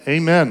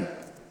Amen.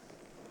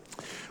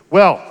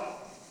 Well,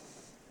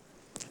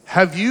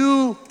 have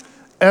you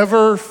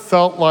ever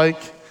felt like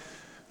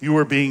you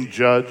were being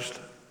judged?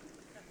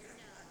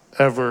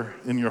 Ever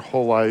in your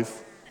whole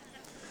life?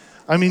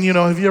 I mean,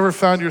 have you ever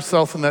found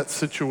yourself in that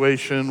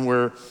situation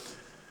where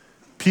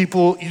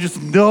people, you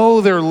just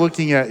know they're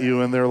looking at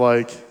you and they're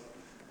like,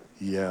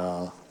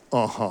 yeah,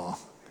 uh-huh.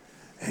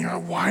 And you're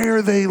like, why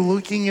are they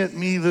looking at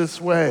me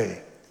this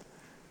way?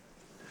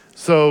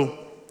 So,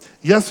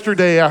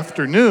 yesterday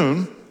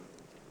afternoon,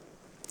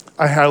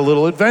 I had a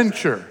little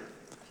adventure.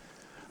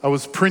 I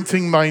was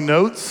printing my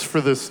notes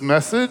for this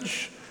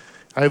message.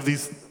 I have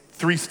these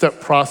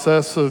three-step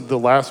process, so the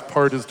last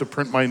part is to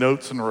print my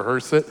notes and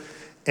rehearse it,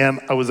 and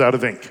I was out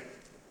of ink.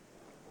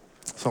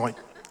 So I'm like,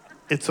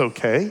 it's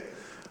okay.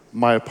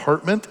 My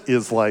apartment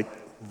is like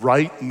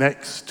right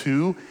next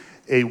to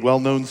a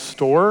well-known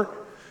store,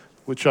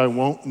 which I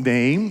won't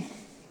name,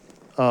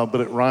 but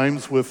it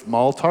rhymes with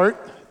Maltart.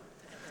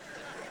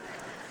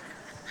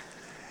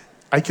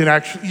 You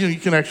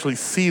can actually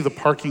see the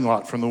parking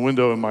lot from the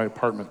window in my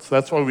apartment. So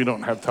that's why we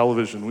don't have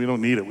television. We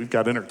don't need it. We've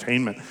got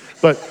entertainment.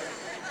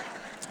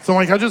 So I'm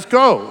like, I'll just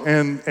go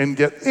and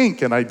get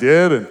ink. And I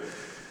did. And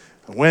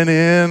I went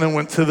in and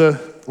went to the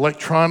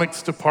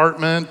electronics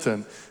department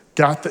and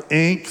got the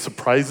ink.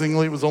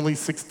 Surprisingly, it was only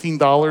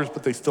 $16,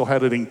 but they still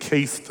had it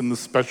encased in the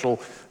special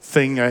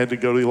thing. I had to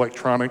go to the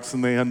electronics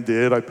and they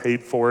undid. I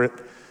paid for it.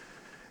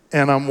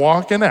 And I'm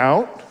walking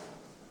out.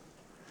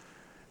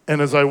 And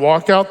as I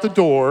walk out the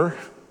door,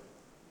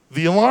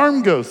 the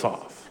alarm goes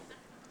off.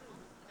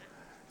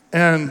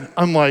 And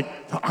I'm like,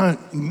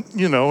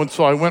 and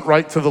so I went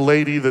right to the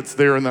lady that's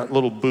there in that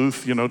little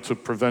booth, to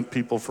prevent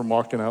people from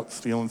walking out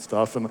stealing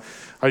stuff. And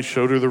I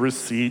showed her the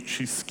receipt.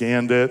 She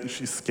scanned it, and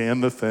she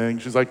scanned the thing.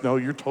 She's like, no,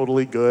 you're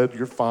totally good.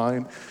 You're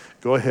fine.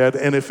 Go ahead.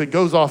 And if it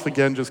goes off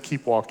again, just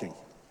keep walking.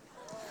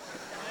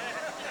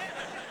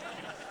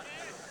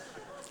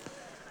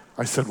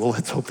 I said, well,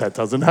 let's hope that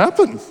doesn't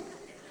happen.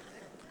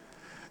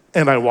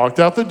 And I walked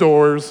out the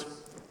doors,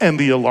 and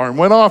the alarm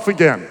went off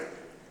again.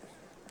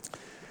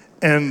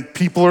 And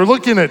people are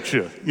looking at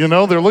you,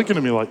 they're looking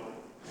at me like,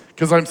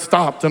 because I'm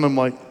stopped, and I'm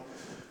like,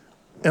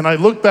 and I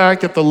look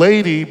back at the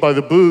lady by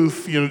the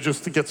booth,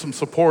 just to get some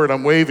support.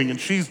 I'm waving,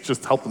 and she's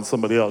just helping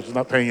somebody else. She's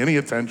not paying any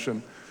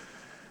attention.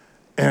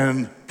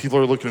 And people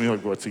are looking at me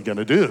like, what's he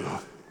gonna do?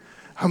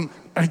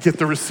 I get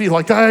the receipt,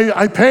 like,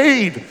 I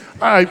paid.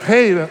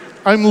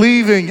 I'm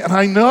leaving, and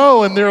I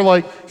know, and they're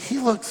like, he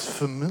looks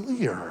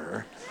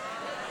familiar.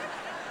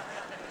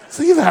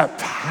 See that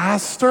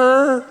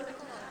pastor?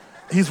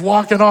 He's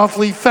walking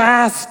awfully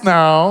fast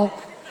now.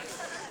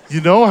 You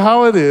know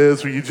how it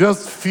is where you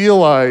just feel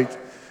like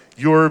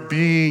you're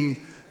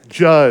being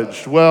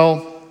judged.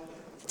 Well,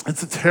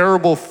 it's a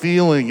terrible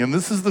feeling, and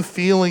this is the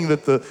feeling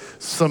that the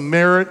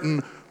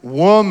Samaritan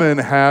woman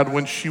had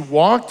when she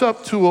walked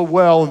up to a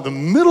well in the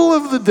middle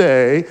of the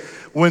day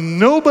when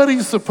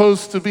nobody's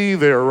supposed to be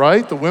there,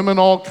 right? The women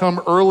all come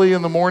early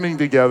in the morning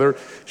together.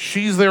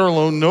 She's there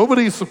alone.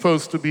 Nobody's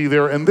supposed to be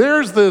there. And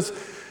there's this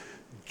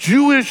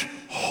Jewish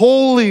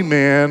holy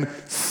man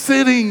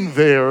sitting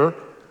there.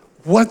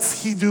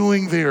 What's he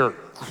doing there?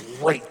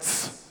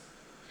 Great.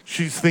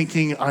 She's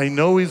thinking, I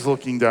know he's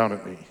looking down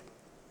at me.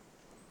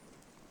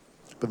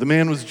 But the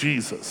man was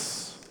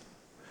Jesus.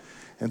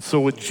 And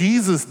so what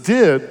Jesus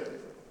did,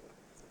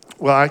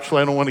 well,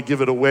 actually, I don't want to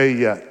give it away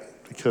yet,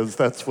 because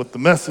that's what the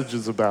message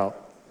is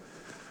about.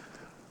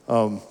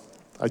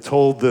 I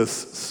told this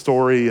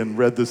story and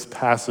read this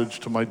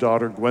passage to my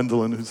daughter,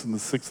 Gwendolyn, who's in the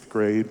 6th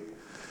grade.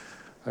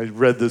 I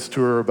read this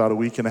to her about a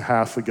week and a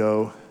half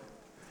ago,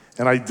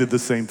 and I did the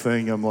same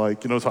thing. I'm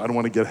like, so I don't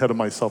want to get ahead of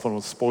myself. I don't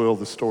want to spoil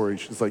the story.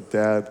 She's like,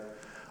 Dad,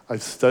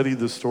 I've studied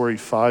the story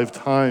 5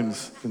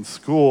 times in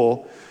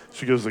school.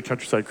 She goes to the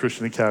Countryside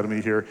Christian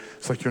Academy here.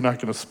 It's like, you're not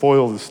going to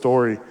spoil the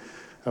story.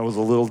 I was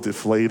a little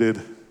deflated.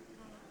 And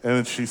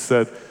then she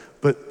said,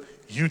 but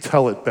you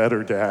tell it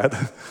better, Dad.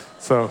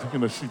 So,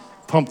 she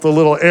pumped a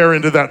little air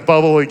into that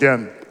bubble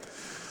again.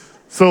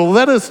 So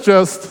let us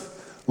just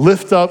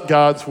lift up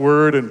God's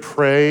word and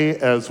pray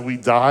as we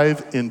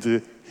dive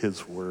into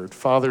his word.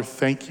 Father,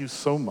 thank you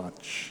so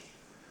much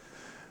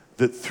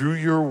that through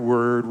your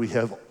word we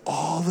have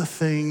all the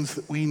things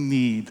that we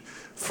need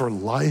for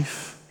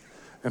life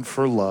and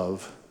for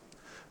love.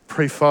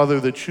 Pray, Father,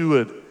 that you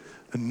would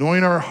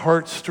anoint our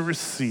hearts to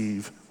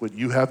receive what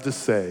you have to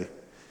say.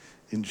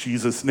 In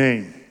Jesus'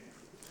 name,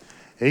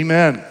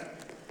 amen.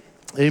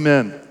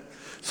 Amen.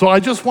 So I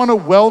just want to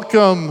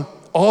welcome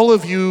all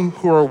of you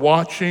who are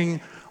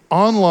watching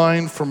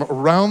online from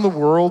around the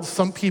world,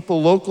 some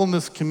people local in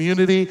this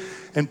community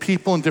and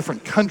people in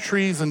different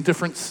countries and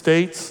different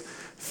states.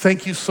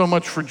 Thank you so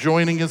much for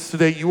joining us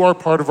today. You are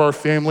part of our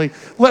family.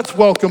 Let's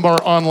welcome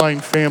our online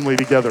family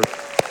together.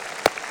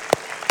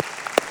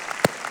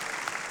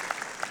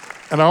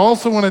 And I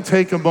also want to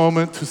take a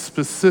moment to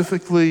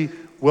specifically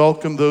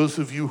welcome those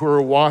of you who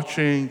are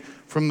watching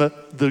from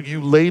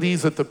you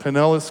ladies at the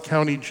Pinellas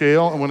County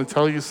Jail. I want to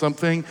tell you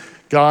something.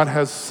 God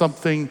has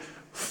something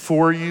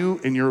for you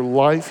in your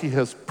life. He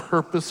has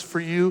purpose for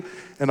you.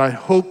 and I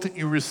hope that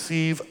you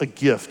receive a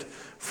gift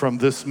from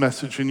this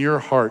message in your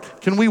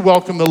heart. Can we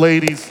welcome the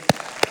ladies to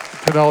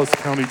Pinellas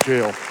County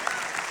Jail?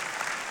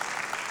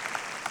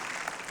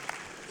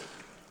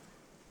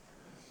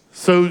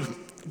 So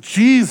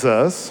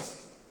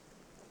Jesus,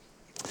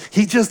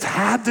 he just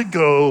had to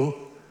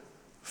go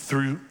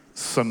through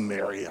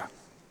Samaria.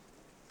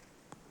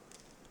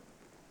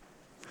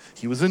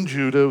 He was in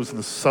Judah, it was in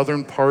the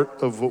southern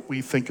part of what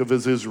we think of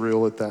as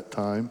Israel at that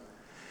time.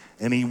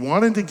 And he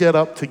wanted to get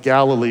up to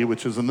Galilee,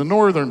 which is in the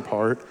northern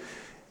part.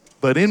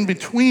 But in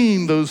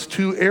between those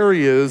two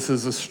areas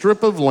is a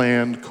strip of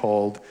land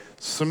called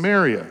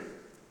Samaria.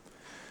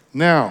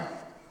 Now,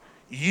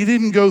 you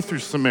didn't go through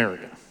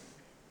Samaria.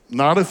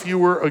 Not if you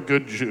were a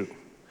good Jew.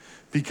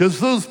 Because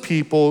those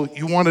people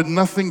you wanted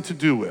nothing to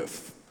do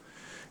with.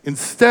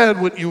 Instead,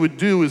 what you would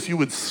do is you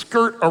would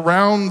skirt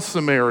around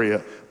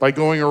Samaria by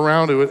going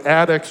around. It would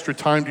add extra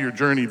time to your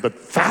journey,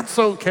 but that's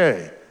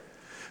okay.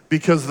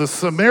 Because the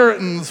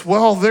Samaritans,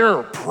 well, they're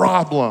a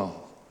problem.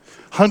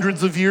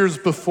 Hundreds of years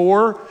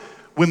before,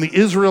 when the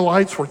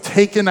Israelites were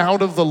taken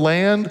out of the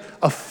land,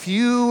 a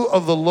few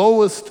of the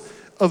lowest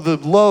of the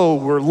low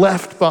were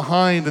left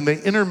behind, and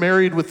they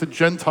intermarried with the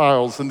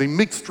Gentiles, and they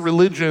mixed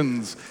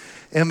religions,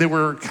 and they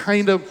were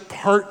kind of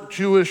part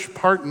Jewish,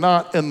 part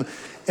not, and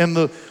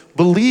the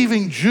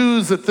believing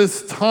Jews at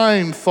this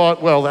time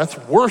thought, well, that's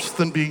worse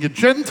than being a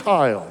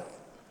Gentile.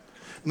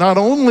 Not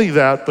only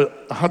that,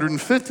 but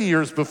 150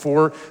 years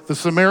before, the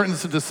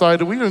Samaritans had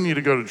decided we don't need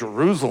to go to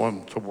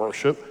Jerusalem to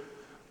worship.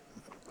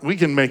 We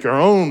can make our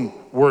own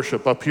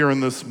worship up here in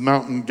this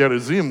mountain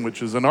Gerizim,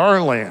 which is in our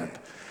land.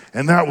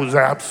 And that was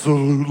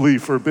absolutely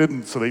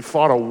forbidden, so they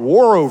fought a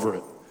war over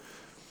it.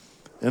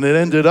 And it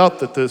ended up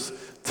that this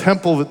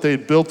temple that they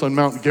had built on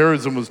Mount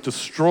Gerizim was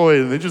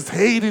destroyed, and they just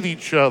hated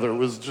each other. It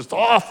was just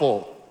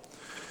awful.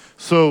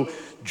 So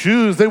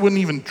Jews, they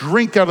wouldn't even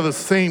drink out of the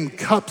same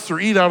cups or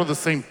eat out of the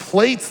same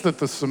plates that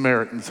the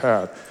Samaritans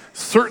had.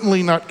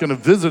 Certainly not going to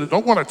visit it.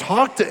 Don't want to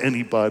talk to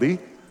anybody.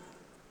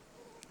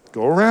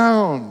 Go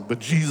around. But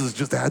Jesus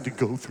just had to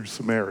go through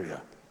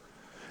Samaria.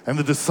 And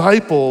the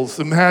disciples,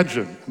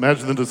 imagine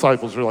the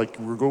disciples are like,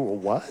 we're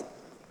going, what?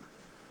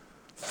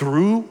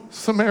 Through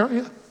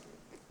Samaria?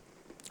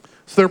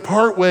 So they're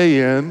partway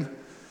in,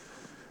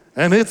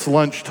 and it's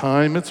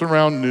lunchtime, it's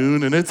around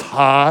noon, and it's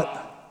hot.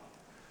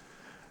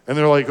 And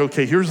they're like,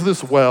 okay, here's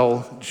this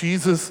well.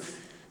 Jesus,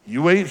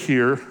 you wait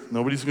here.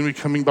 Nobody's going to be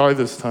coming by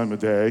this time of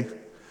day.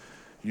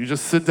 You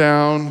just sit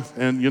down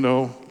and,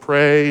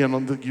 pray,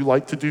 and you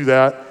like to do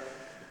that.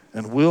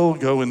 And we'll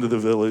go into the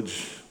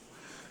village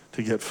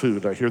to get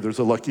food. I hear there's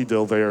a Lucky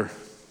Dill there.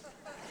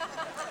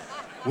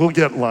 We'll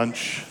get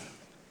lunch.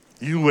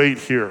 You wait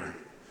here.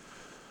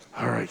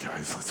 All right,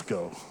 guys, let's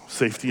go.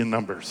 Safety in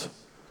numbers.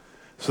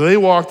 So they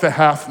walked the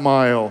half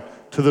mile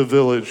to the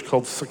village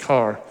called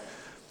Sychar.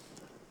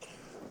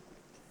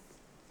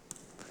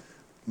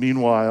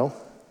 Meanwhile,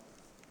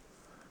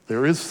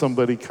 there is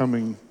somebody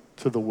coming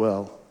to the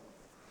well.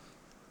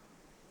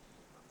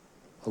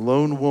 A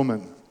lone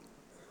woman.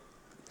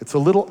 It's a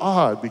little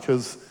odd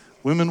because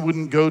women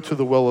wouldn't go to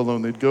the well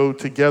alone. They'd go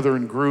together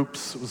in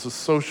groups. It was a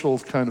social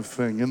kind of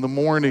thing. In the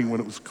morning when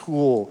it was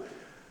cool,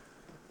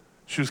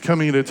 she was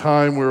coming at a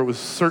time where it was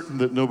certain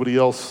that nobody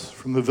else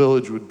from the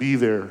village would be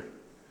there,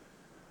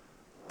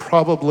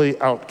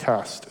 probably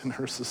outcast in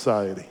her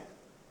society.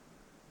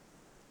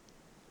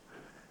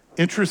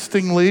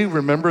 Interestingly,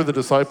 remember the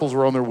disciples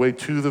were on their way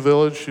to the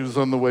village. She was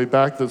on the way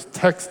back. The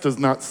text does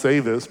not say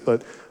this,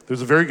 but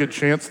there's a very good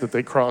chance that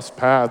they crossed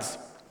paths.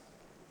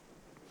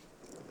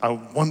 I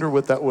wonder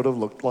what that would have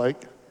looked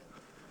like.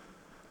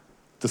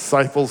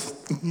 Disciples,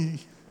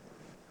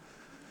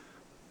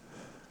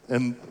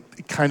 and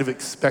kind of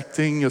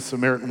expecting a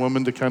Samaritan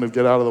woman to kind of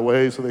get out of the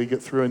way so they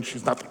get through, and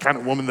she's not the kind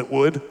of woman that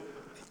would.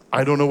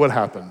 I don't know what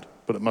happened,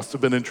 but it must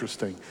have been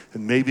interesting.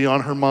 And maybe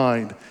on her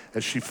mind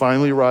as she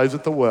finally arrives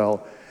at the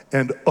well,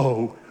 and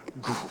oh,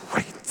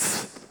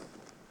 great.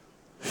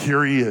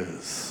 Here he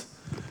is,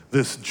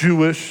 this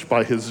Jewish,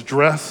 by his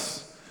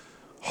dress,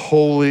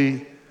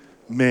 holy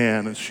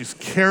man. And she's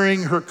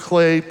carrying her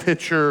clay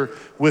pitcher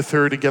with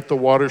her to get the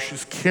water.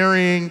 She's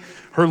carrying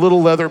her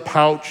little leather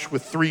pouch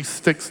with 3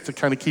 sticks to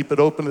kind of keep it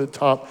open at the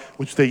top,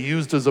 which they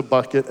used as a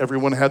bucket.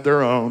 Everyone had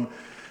their own.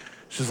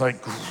 She's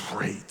like,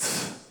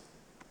 great.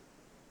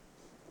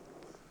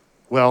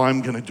 Well,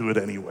 I'm going to do it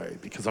anyway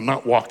because I'm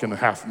not walking a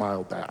half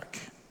mile back.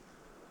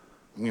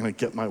 I'm going to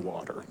get my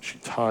water. And she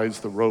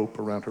ties the rope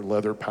around her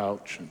leather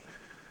pouch.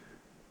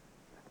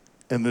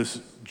 And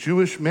this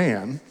Jewish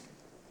man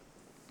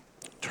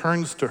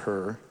turns to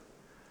her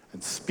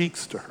and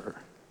speaks to her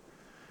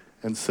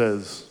and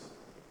says,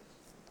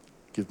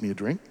 give me a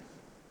drink.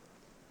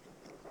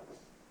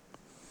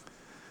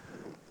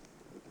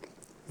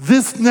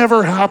 This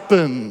never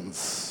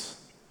happens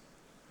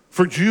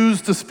for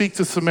Jews to speak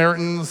to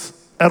Samaritans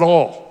at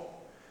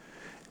all.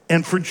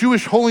 And for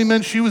Jewish holy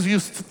men, she was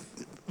used to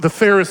the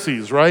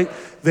Pharisees, right?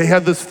 They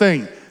had this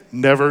thing.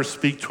 never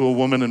speak to a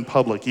woman in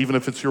public, even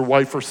if it's your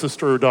wife or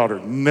sister or daughter.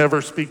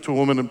 Never speak to a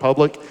woman in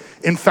public.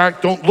 In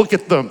fact, don't look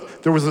at them.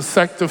 There was a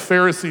sect of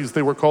Pharisees.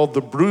 They were called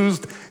the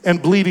bruised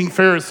and bleeding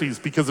Pharisees,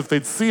 because if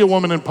they'd see a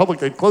woman in public,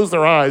 they'd close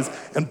their eyes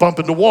and bump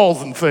into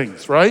walls and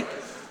things, right?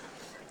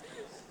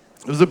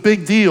 It was a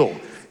big deal.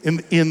 In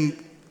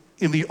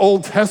the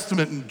Old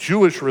Testament and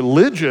Jewish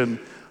religion,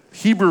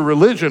 Hebrew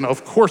religion,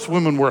 of course,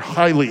 women were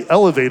highly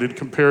elevated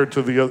compared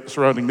to the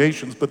surrounding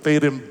nations, but they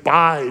had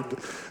imbibed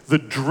the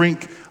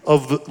drink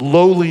of the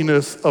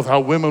lowliness of how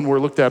women were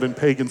looked at in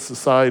pagan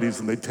societies,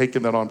 and they'd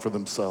taken that on for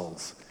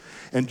themselves.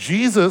 And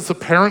Jesus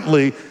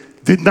apparently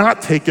did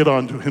not take it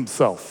on to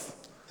himself.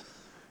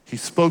 He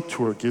spoke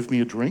to her, "Give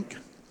me a drink."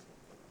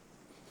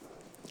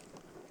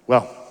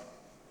 Well,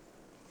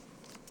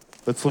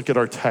 let's look at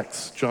our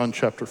text, John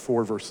chapter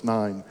 4, verse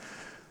 9.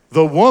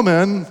 The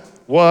woman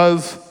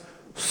was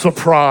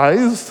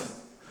surprised,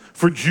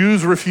 for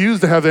Jews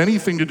refused to have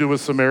anything to do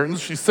with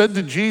Samaritans. She said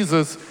to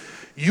Jesus,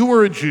 "You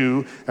are a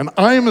Jew, and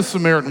I am a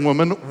Samaritan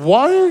woman.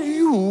 Why are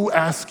you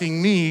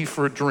asking me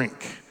for a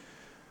drink?"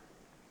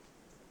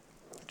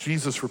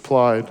 Jesus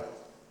replied,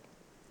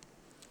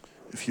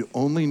 "If you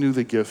only knew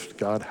the gift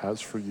God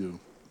has for you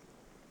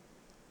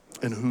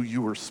and who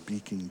you are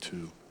speaking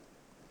to,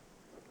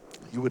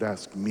 you would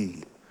ask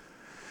me,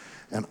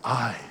 and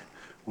I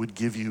would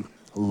give you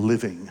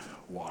living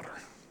water."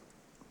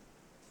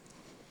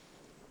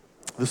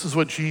 This is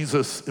what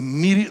Jesus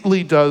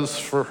immediately does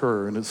for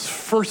her in his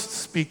first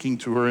speaking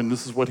to her, and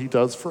this is what he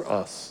does for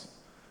us.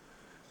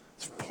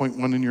 It's point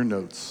one in your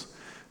notes.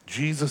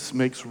 Jesus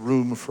makes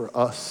room for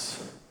us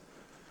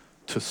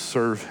to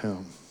serve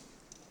him.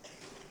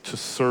 To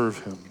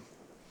serve him.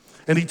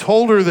 And he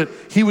told her that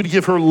he would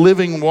give her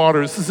living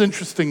water. This is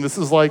interesting. This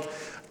is like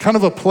kind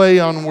of a play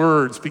on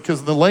words,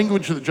 because the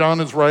language that John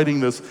is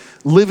writing this,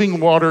 living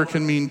water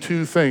can mean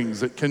two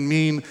things. It can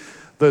mean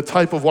the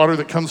type of water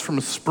that comes from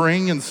a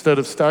spring instead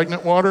of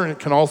stagnant water, and it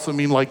can also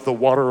mean like the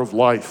water of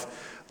life,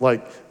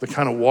 like the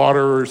kind of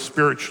water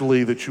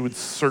spiritually that you would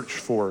search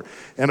for.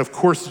 And of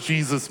course,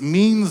 Jesus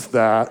means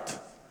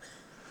that,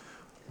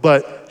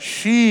 but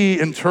she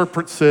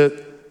interprets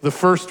it the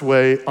first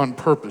way on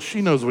purpose. She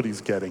knows what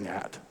he's getting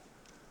at.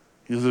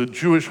 He's a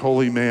Jewish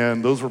holy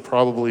man. Those were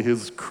probably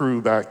his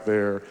crew back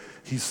there.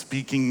 He's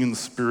speaking in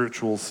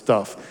spiritual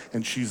stuff,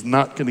 and she's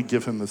not going to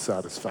give him the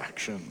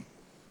satisfaction.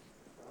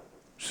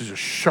 She's a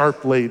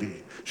sharp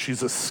lady.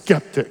 She's a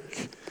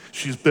skeptic.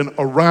 She's been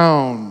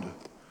around.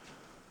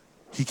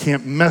 He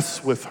can't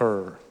mess with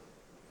her.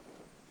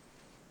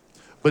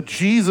 But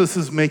Jesus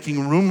is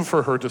making room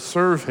for her to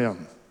serve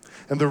him.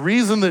 And the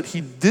reason that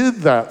he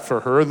did that for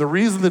her, and the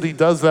reason that he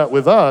does that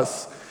with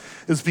us,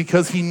 is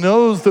because he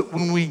knows that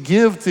when we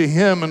give to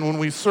him and when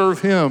we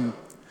serve him,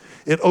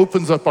 it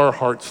opens up our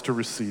hearts to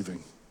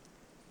receiving.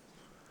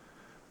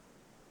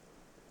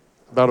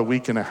 About a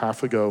week and a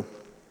half ago,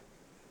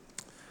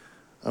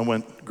 I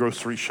went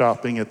grocery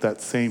shopping at that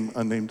same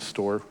unnamed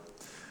store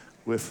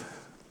with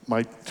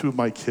two of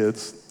my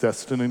kids,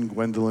 Destin and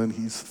Gwendolyn.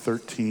 He's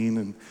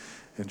 13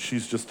 and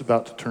she's just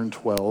about to turn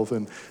 12.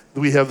 And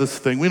we have this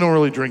thing, we don't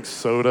really drink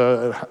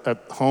soda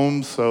at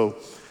home, so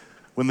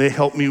when they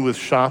help me with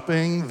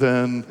shopping,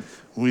 then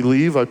when we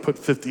leave, I put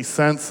 50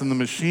 cents in the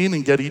machine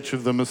and get each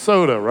of them a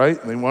soda, right?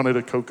 And they wanted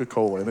a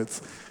Coca-Cola, and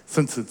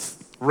since it's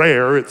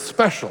rare, it's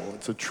special.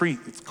 It's a treat,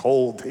 it's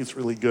cold, tastes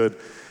really good.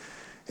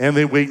 And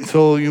they wait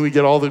until we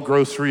get all the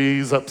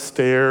groceries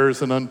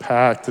upstairs and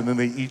unpacked, and then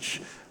they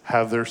each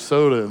have their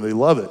soda, and they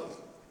love it.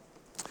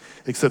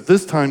 Except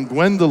this time,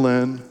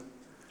 Gwendolyn,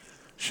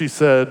 she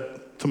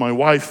said to my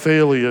wife,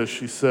 Thalia,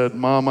 she said,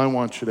 "Mom, I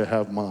want you to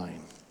have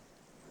mine."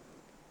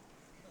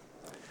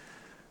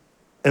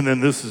 And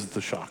then this is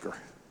the shocker.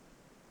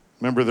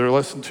 Remember, they're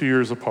less than 2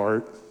 years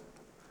apart.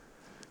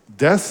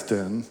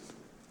 Destin,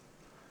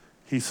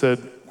 he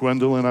said,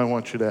 "Gwendolyn, I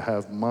want you to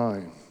have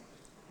mine."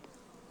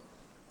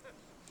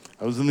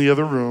 I was in the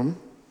other room.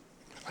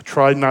 I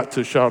tried not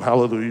to shout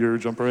hallelujah or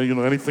jump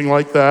around, anything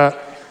like that.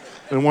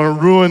 I didn't want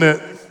to ruin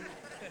it.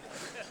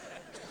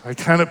 I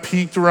kind of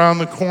peeked around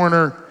the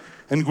corner,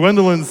 and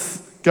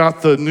Gwendolyn's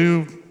got the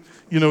new,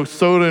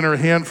 soda in her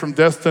hand from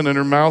Destin, and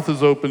her mouth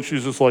is open.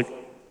 She's just like,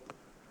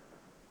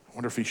 I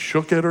wonder if he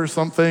shook it or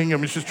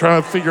something. She's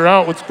trying to figure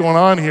out what's going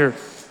on here.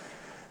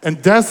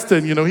 And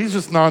Destin, he's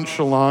just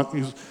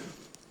nonchalant,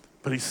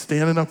 but he's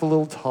standing up a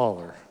little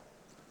taller.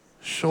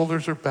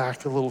 Shoulders are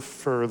back a little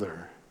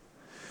further,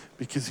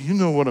 because you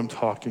know what I'm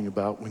talking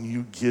about. When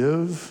you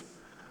give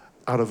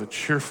out of a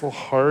cheerful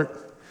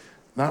heart,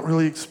 not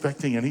really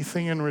expecting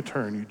anything in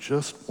return, you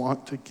just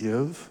want to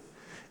give,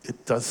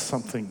 it does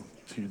something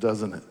to you,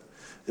 doesn't it?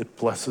 It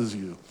blesses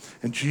you.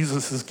 And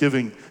Jesus is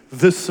giving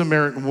this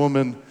Samaritan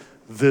woman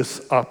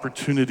this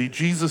opportunity.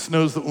 Jesus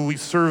knows that when we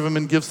serve him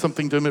and give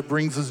something to him, it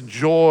brings us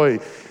joy.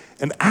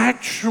 And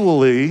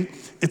actually,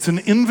 it's an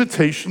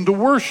invitation to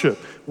worship.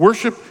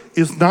 Worship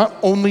is not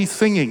only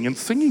singing, and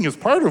singing is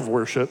part of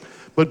worship,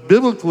 but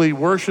biblically,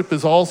 worship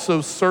is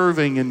also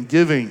serving and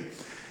giving.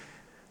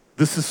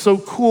 This is so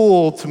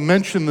cool to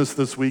mention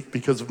this week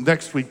because of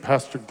next week,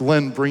 Pastor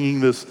Glenn bringing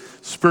this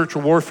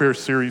spiritual warfare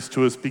series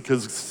to us,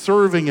 because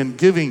serving and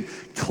giving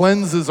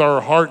cleanses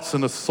our hearts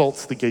and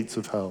assaults the gates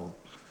of hell.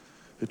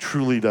 It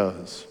truly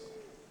does.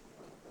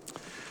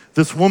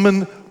 This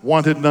woman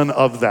wanted none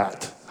of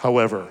that,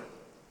 however.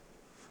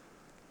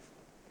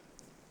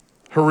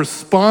 Her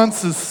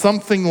response is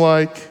something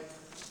like,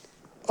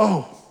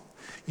 oh,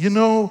 you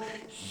know,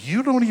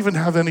 you don't even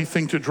have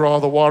anything to draw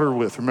the water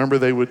with.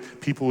 Remember,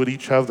 people would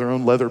each have their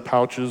own leather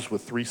pouches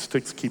with 3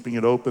 sticks keeping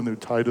it open. They're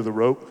tied to the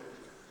rope.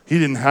 He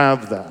didn't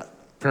have that.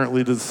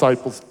 Apparently, the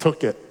disciples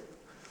took it.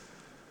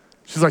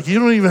 She's like, you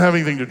don't even have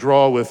anything to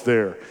draw with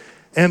there.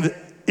 And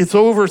it's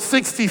over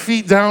 60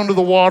 feet down to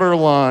the water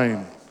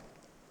line.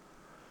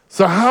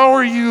 So how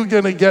are you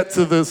going to get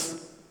to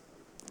this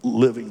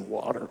living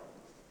water?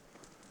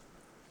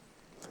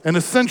 And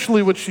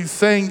essentially what she's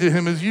saying to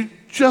him is, you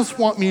just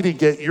want me to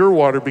get your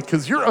water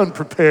because you're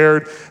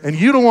unprepared and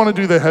you don't want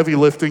to do the heavy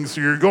lifting, so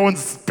you're going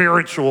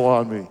spiritual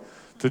on me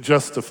to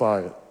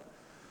justify it.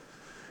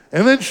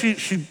 And then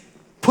she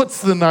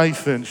puts the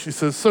knife in. She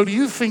says, so do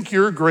you think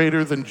you're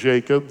greater than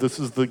Jacob? This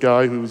is the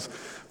guy who's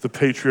the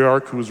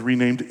patriarch who was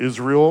renamed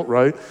Israel,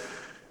 right?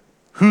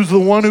 Who's the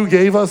one who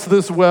gave us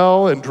this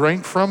well and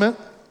drank from it?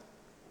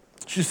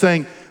 She's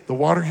saying, the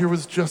water here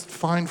was just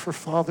fine for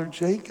Father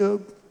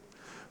Jacob,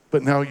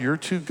 but now you're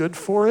too good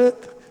for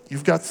it?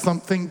 You've got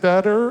something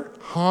better,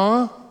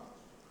 huh?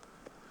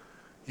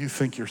 You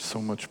think you're so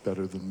much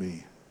better than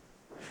me,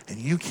 and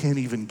you can't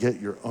even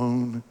get your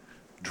own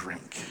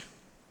drink.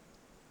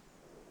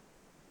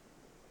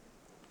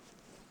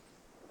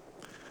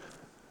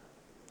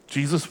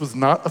 Jesus was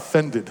not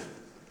offended.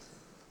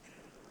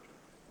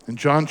 In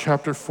John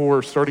chapter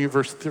 4, starting at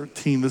verse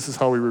 13, this is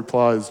how he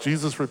replies.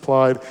 Jesus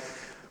replied,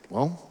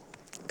 well,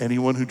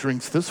 anyone who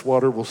drinks this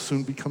water will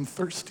soon become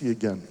thirsty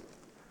again.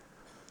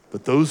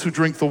 But those who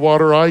drink the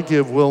water I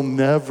give will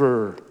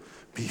never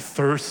be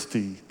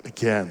thirsty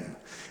again.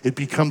 It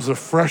becomes a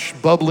fresh,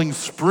 bubbling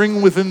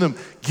spring within them,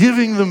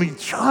 giving them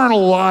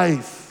eternal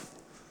life.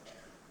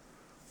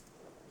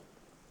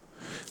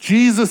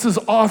 Jesus is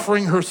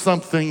offering her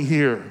something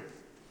here.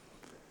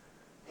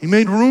 He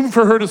made room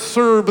for her to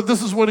serve, but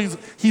this is what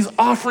he's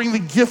offering, the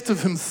gift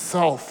of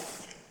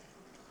himself.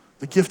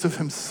 The gift of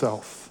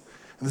himself.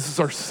 And this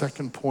is our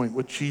second point.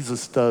 What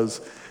Jesus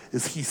does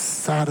is he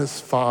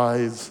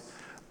satisfies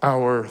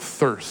our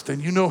thirst.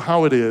 And you know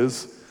how it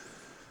is.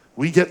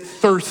 We get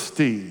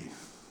thirsty.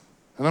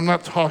 And I'm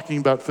not talking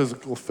about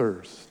physical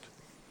thirst.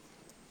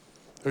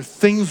 There are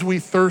things we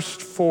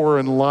thirst for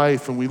in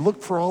life, and we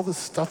look for all this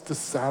stuff to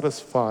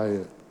satisfy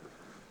it.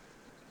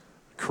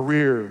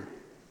 Career,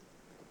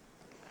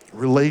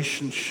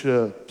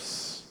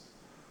 relationships,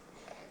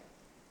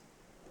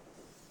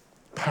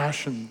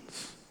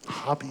 passions,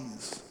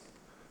 hobbies,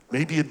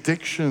 maybe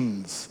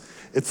addictions.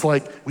 It's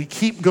like we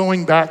keep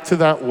going back to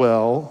that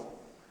well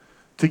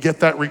to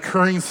get that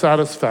recurring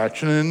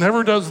satisfaction, and it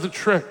never does the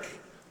trick.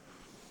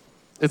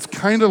 It's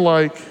kind of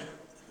like,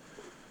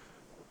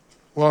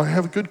 well, I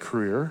have a good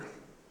career,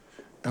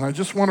 and I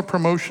just want a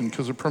promotion,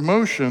 because a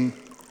promotion,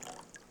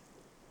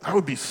 that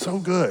would be so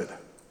good.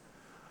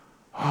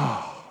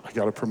 Oh, I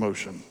got a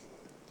promotion.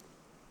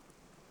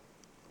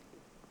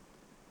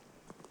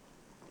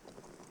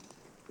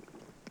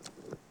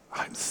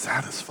 I'm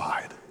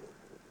satisfied.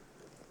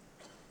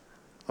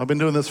 I've been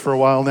doing this for a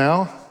while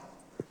now.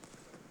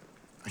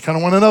 I kind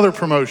of want another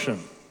promotion.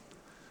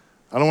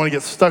 I don't want to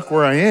get stuck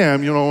where I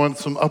am. You know, I want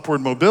some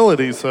upward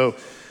mobility. So,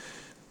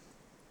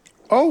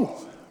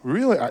 oh,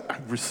 really? I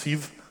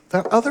received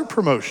that other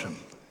promotion.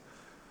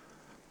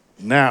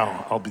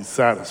 Now I'll be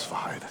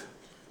satisfied.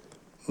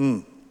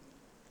 There's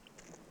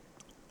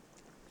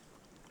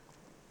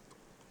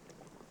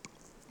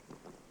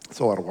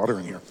a lot of water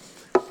in here.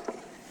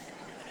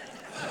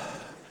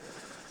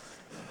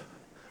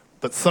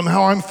 But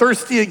somehow I'm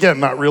thirsty again.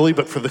 Not really,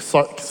 but for the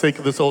sake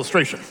of this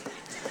illustration.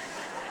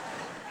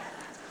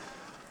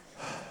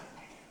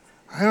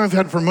 I know I've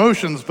had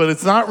promotions, but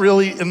it's not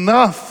really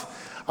enough.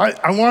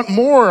 I want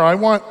more. I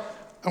want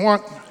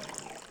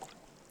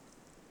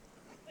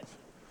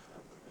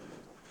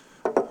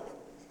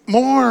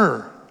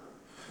more.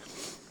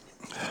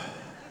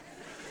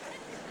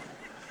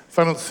 If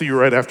I don't see you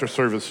right after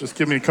service, just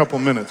give me a couple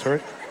minutes, all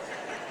right?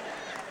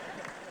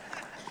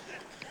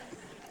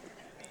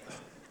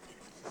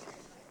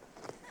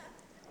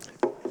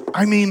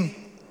 I mean,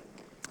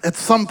 at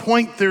some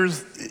point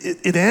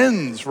it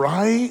ends,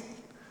 right?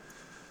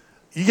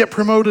 You get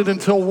promoted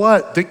until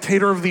what?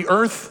 Dictator of the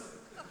earth?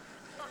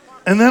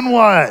 And then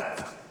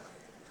what?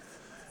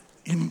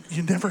 You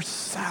never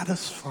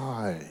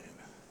satisfied.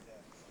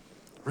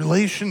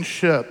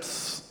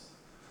 Relationships.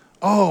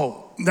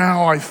 Oh,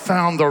 now I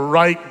found the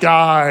right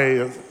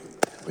guy.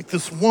 Like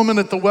this woman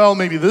at the well,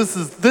 maybe this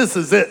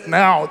is it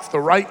now. It's the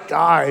right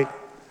guy.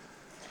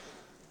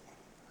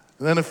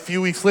 And then a few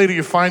weeks later,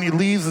 you find he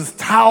leaves his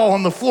towel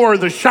on the floor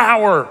of the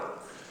shower.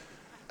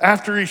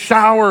 After he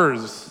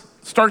showers,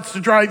 starts to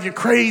drive you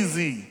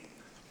crazy.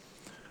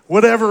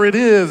 whatever it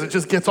is, it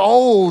just gets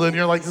old and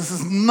you're like, this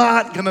is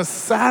not gonna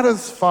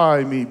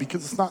satisfy me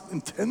because it's not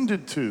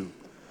intended to.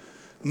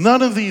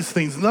 None of these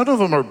things, none of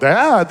them are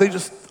bad, they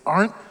just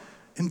aren't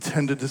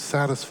intended to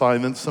satisfy.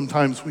 And then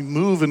sometimes we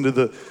move into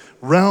the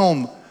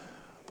realm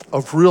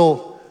of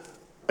real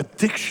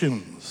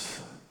addictions.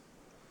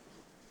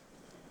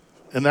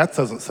 And that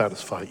doesn't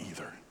satisfy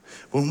either.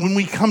 But when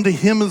we come to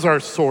him as our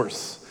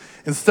source,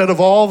 instead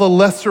of all the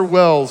lesser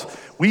wells,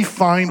 we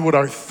find what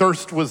our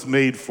thirst was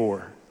made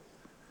for.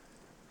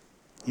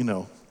 You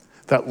know,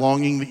 that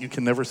longing that you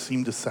can never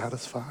seem to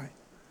satisfy.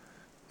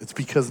 It's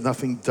because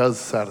nothing does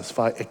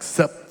satisfy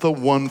except the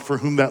one for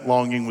whom that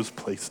longing was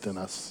placed in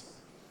us.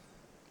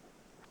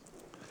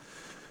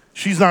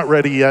 She's not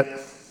ready yet.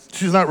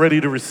 She's not ready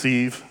to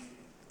receive.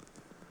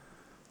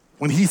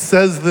 When he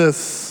says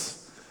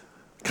this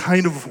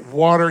kind of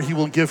water he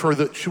will give her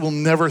that she will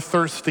never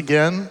thirst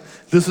again,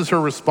 this is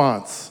her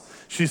response.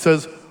 She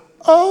says,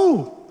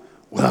 "Oh,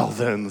 well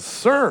then,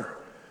 sir,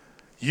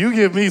 you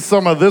give me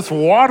some of this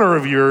water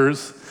of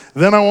yours,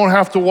 then I won't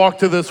have to walk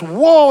to this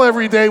wall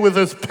every day with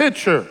this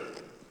pitcher."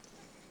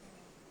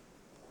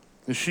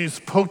 And she's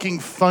poking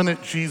fun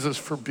at Jesus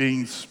for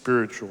being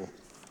spiritual.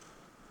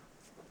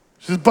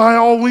 She says, "By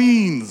all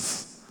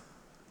means,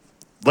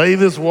 lay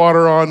this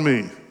water on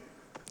me.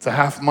 It's a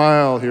half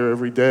mile here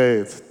every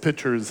day. The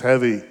pitcher is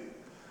heavy."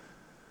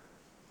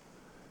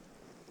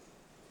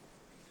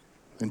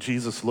 And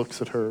Jesus looks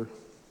at her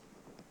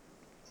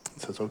and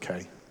says,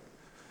 "Okay,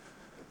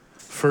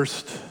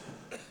 first,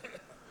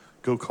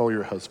 go call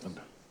your husband."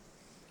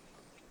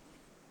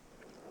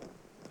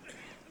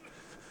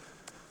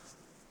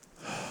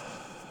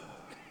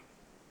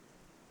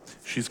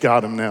 She's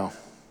got him now.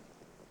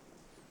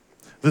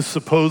 This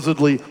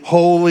supposedly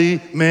holy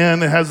man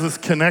that has this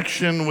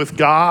connection with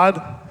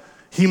God,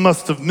 he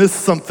must have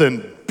missed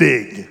something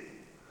big.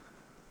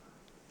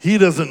 He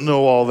doesn't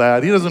know all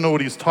that. He doesn't know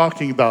what he's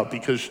talking about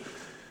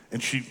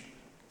and she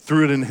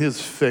threw it in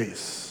his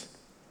face,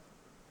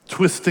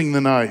 twisting the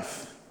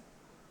knife.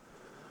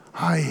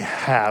 "I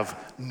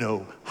have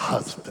no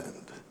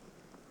husband."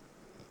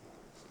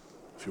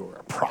 If you were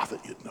a prophet,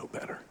 you'd know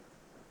better.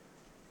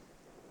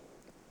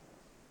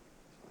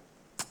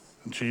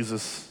 And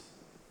Jesus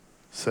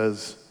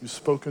says, "You've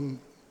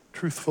spoken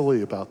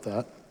truthfully about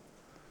that.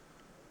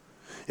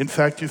 In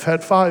fact, you've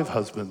had 5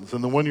 husbands,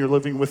 and the one you're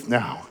living with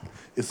now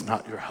is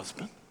not your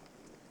husband."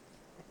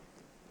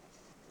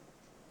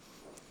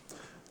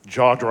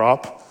 Jaw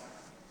drop.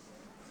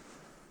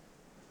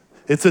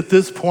 It's at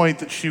this point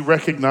that she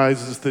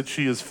recognizes that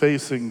she is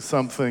facing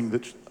something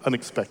that's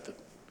unexpected.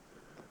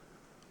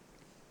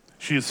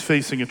 She is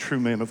facing a true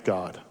man of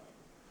God.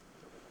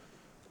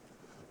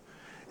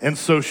 And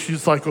so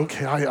she's like,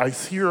 "Okay, I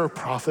see you're a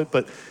prophet,"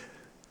 but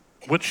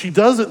what she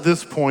does at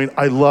this point,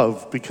 I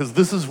love, because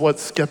this is what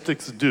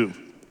skeptics do.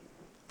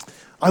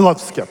 I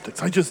love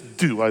skeptics, I just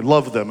do, I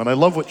love them, and I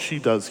love what she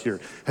does here.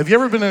 Have you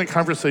ever been in a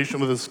conversation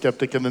with a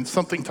skeptic and then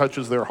something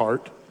touches their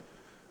heart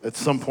at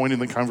some point in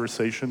the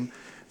conversation?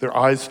 Their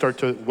eyes start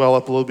to well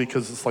up a little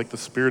because it's like the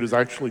Spirit is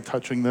actually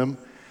touching them.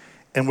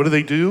 And what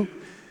do?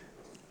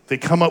 They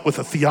come up with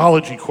a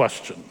theology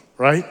question,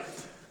 right?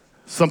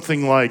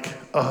 Something like,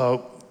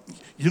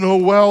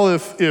 well,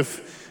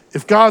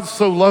 if God's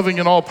so loving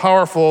and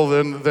all-powerful,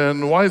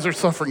 then why is there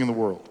suffering in the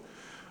world?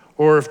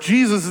 Or if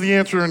Jesus is the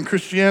answer and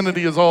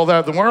Christianity is all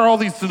that, then why are all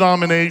these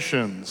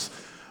denominations?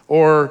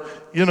 Or,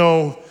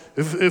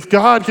 if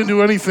God can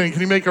do anything, can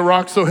he make a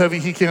rock so heavy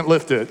he can't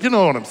lift it? You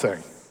know what I'm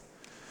saying.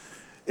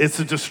 It's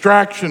a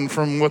distraction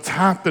from what's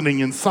happening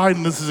inside,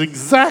 and this is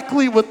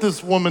exactly what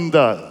this woman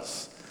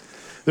does.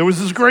 There was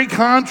this great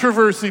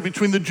controversy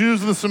between the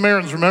Jews and the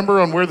Samaritans, remember,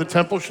 on where the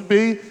temple should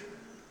be?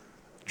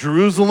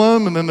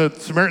 Jerusalem, and then the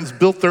Samaritans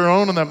built their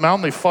own on that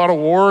mountain. They fought a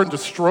war and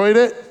destroyed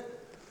it.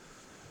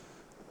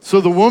 So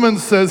the woman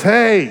says,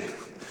 "Hey,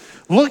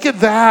 look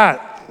at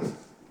that."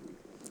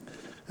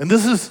 And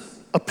this is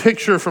a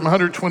picture from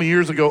 120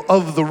 years ago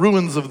of the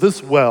ruins of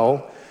this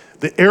well,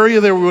 the area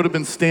there we would have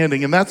been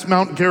standing, and that's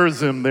Mount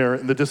Gerizim there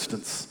in the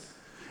distance.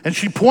 And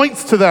she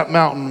points to that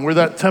mountain where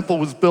that temple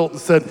was built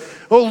and said,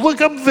 "Oh, look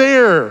up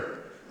there."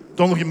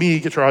 Don't look at me,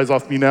 get your eyes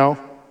off me now.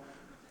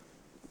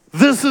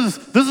 This is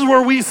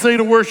where we say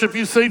to worship.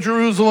 You say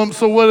Jerusalem,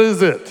 so what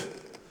is it?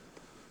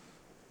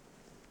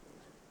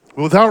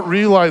 Without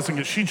realizing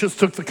it, she just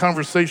took the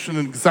conversation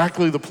in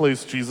exactly the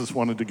place Jesus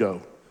wanted to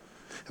go.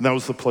 And that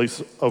was the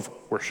place of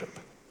worship.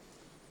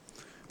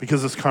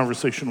 Because this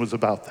conversation was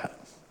about that.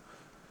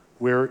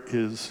 Where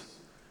is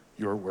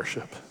your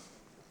worship?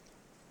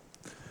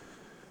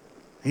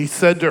 He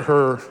said to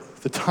her,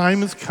 "The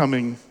time is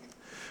coming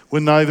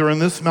when neither in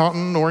this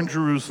mountain nor in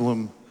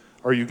Jerusalem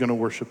are you going to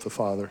worship the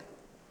Father."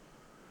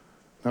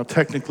 Now,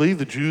 technically,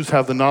 the Jews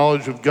have the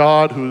knowledge of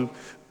God,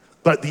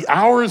 but the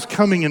hour is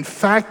coming. In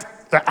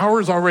fact, the hour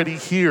is already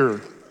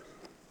here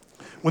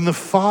when the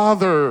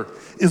Father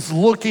is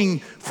looking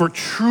for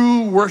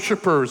true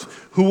worshipers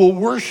who will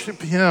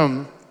worship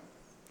him,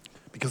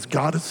 because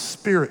God is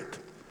spirit,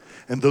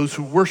 and those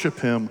who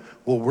worship him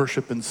will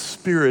worship in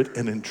spirit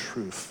and in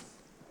truth.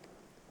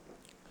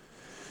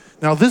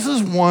 Now, this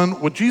is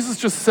what Jesus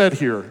just said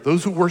here,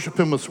 those who worship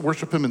him must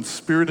worship him in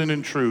spirit and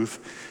in truth,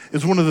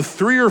 is one of the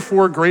 3 or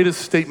 4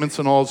 greatest statements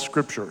in all of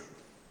Scripture.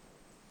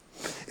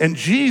 And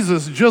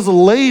Jesus just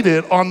laid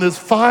it on this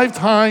 5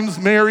 times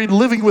married,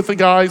 living with a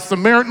guy,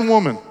 Samaritan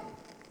woman.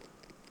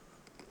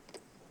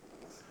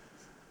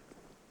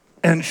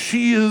 And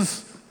she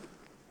is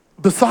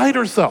beside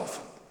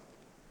herself.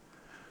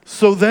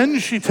 So then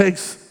she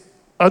takes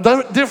a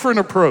different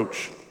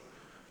approach.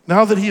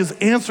 Now that he has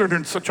answered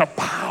in such a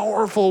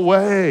powerful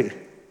way,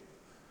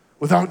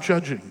 without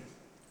judging.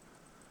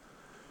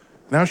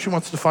 Now she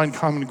wants to find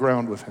common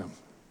ground with him.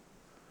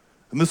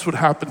 And this would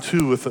happen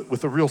too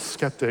with a real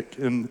skeptic,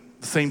 and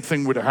the same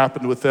thing would have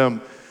happened with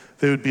them.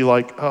 They would be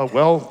like,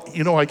 well,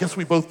 I guess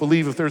we both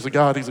believe if there's a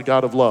God, he's a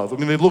God of love. I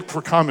mean, they looked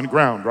for common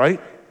ground, right?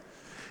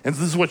 And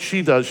this is what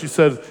she does. She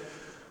said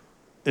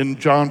in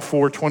John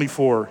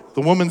 4:24,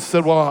 the woman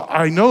said, well,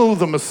 I know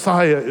the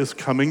Messiah is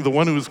coming, the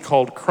one who is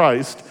called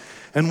Christ,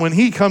 and when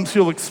he comes,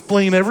 he'll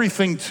explain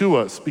everything to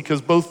us,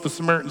 because both the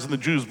Samaritans and the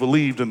Jews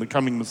believed in the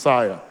coming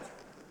Messiah.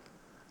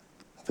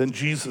 Then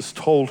Jesus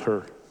told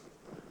her,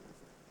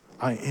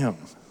 I am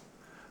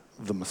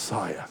the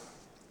Messiah.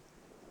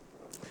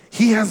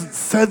 He hasn't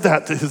said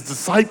that to his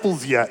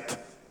disciples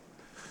yet.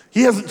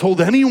 He hasn't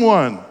told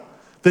anyone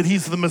that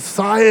he's the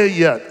Messiah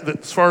yet,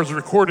 as far as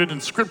recorded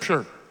in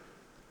Scripture.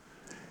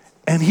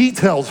 And he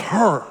tells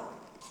her.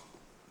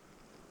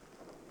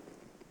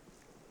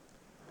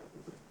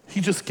 He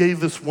just gave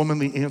this woman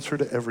the answer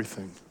to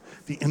everything,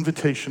 the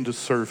invitation to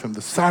serve him,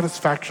 the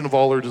satisfaction of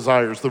all her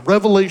desires, the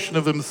revelation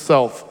of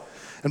himself.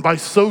 And by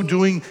so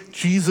doing,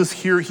 Jesus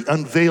here, he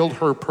unveiled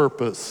her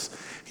purpose.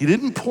 He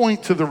didn't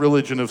point to the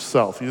religion of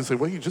self. He didn't say,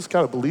 well, you just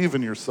got to believe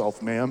in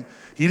yourself, ma'am.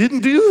 He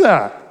didn't do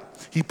that.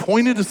 He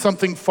pointed to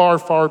something far,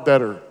 far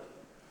better.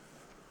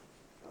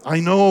 I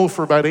know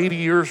for about 80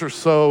 years or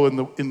so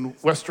in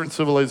Western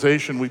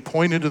civilization, we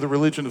pointed to the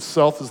religion of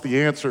self as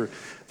the answer.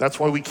 That's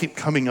why we keep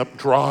coming up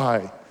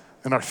dry,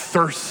 and our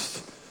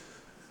thirst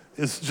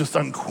is just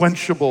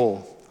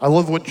unquenchable. I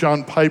love what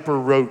John Piper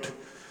wrote.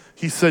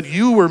 He said,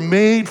 you were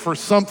made for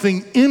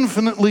something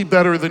infinitely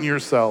better than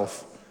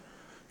yourself.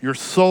 Your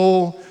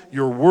soul,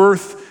 your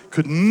worth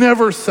could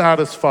never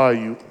satisfy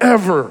you,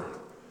 ever.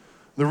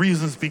 The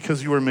reason is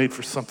because you were made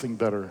for something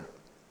better.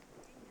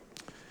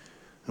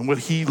 And what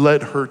he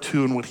led her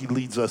to and what he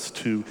leads us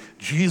to,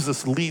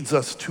 Jesus leads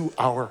us to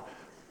our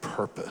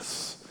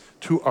purpose,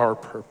 to our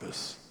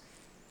purpose.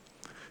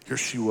 Here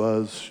she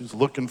was, she's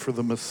looking for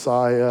the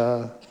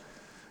Messiah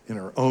in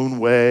her own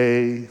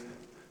way.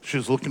 She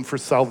was looking for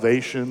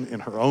salvation in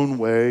her own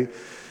way.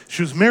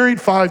 She was married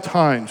 5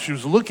 times. She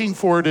was looking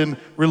for it in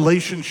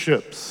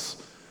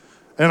relationships.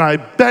 And I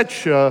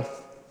bet you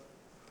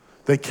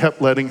they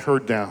kept letting her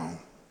down.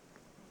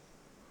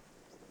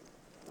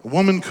 A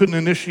woman couldn't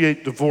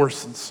initiate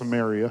divorce in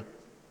Samaria.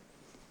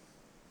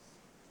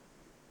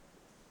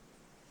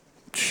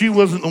 She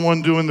wasn't the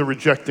one doing the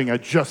rejecting, I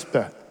just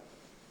bet.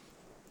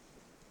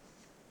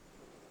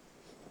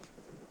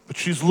 But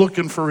she's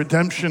looking for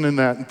redemption in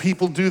that. And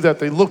people do that.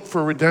 They look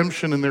for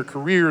redemption in their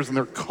careers and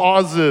their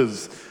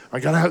causes. I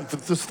gotta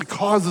have this, the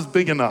cause is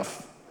big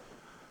enough.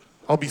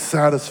 I'll be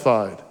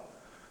satisfied.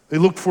 They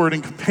look for it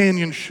in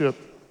companionship.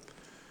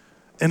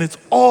 And it's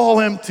all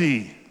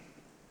empty.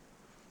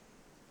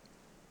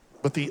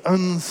 But the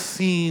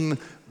unseen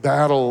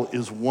battle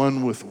is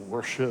won with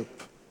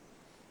worship.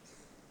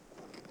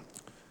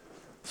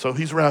 So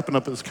he's wrapping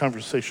up his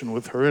conversation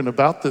with her, and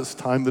about this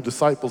time, the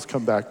disciples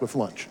come back with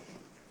lunch.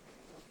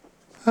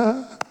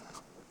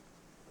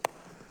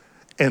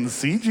 And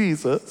see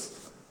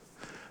Jesus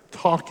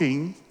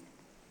talking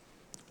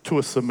to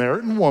a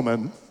Samaritan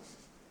woman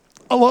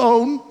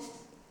alone.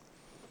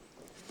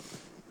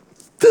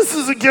 This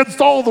is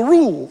against all the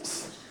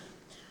rules.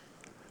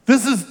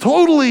 This is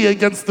totally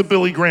against the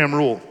Billy Graham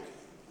rule.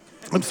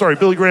 I'm sorry,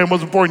 Billy Graham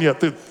wasn't born yet.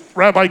 The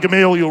Rabbi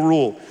Gamaliel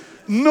rule.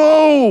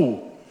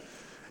 No.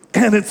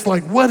 And it's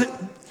like,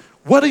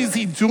 what is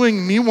he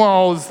doing?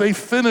 Meanwhile, as they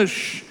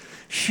finish,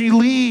 she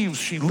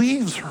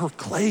leaves her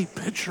clay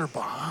pitcher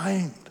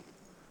behind.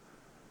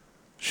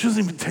 She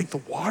doesn't even take the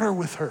water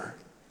with her.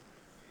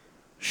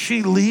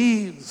 She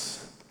leaves.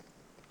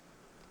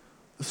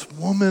 This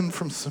woman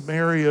from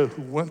Samaria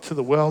who went to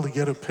the well to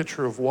get a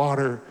pitcher of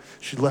water,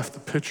 she left the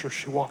pitcher,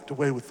 she walked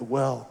away with the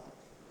well.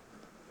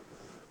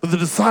 But the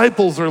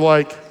disciples are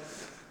like,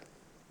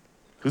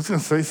 who's gonna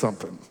say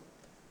something?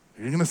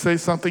 Are you gonna say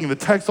something?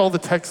 And all the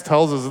text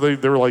tells us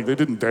they were like, they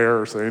didn't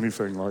dare say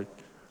anything. Like,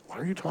 why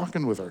are you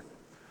talking with her?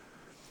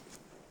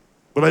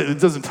 But it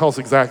doesn't tell us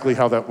exactly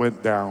how that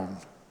went down.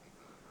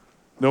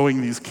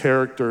 Knowing these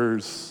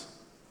characters,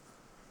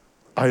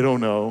 I don't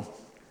know.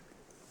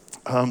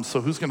 So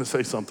who's going to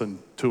say something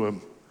to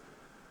him?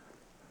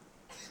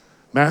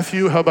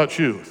 Matthew, how about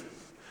you?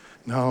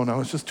 No,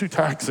 it's just too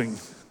taxing.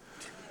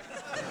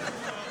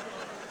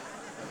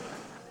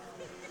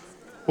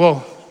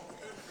 Well,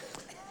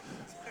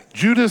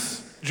 Judas,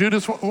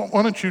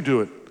 why don't you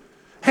do it?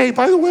 Hey,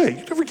 by the way,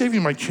 you never gave me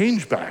my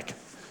change back.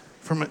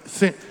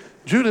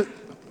 Judas,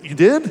 you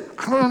did?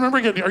 I don't remember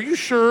getting it. Are you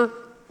sure?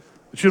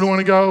 But you don't want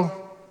to go?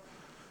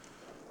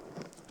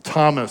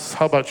 Thomas,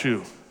 how about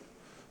you?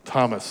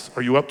 Thomas,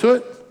 are you up to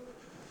it?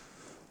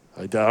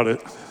 I doubt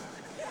it.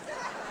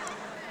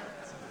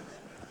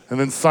 And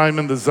then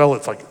Simon the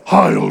Zealot's like,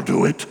 I'll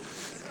do it.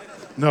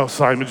 No,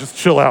 Simon, just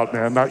chill out,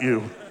 man, not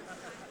you.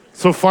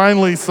 So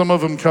finally, some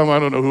of them come, I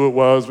don't know who it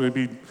was,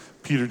 maybe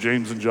Peter,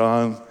 James, and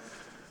John.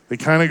 They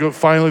kind of go,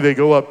 finally they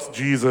go up to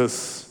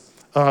Jesus.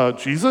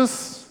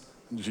 Jesus?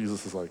 And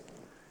Jesus is like,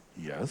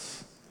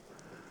 yes.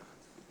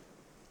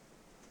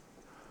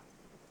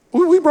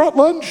 We brought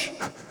lunch.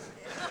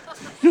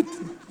 You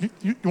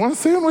want a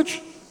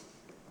sandwich?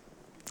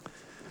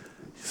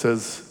 He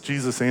says,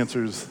 Jesus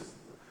answers,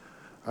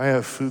 I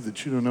have food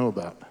that you don't know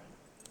about.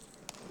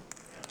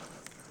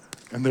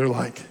 And they're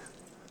like,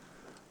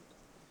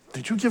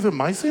 did you give him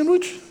my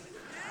sandwich?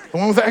 The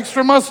one with the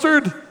extra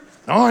mustard?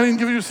 No, I didn't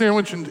give you a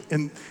sandwich.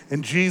 And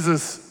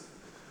Jesus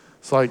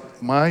is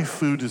like, my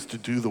food is to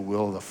do the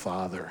will of the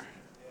Father.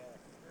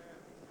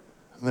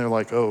 And they're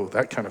like, oh,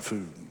 that kind of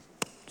food,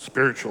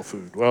 spiritual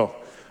food. Well,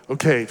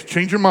 okay,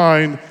 change your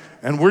mind,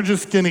 and we're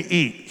just gonna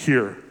eat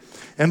here.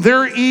 And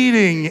they're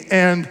eating,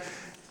 and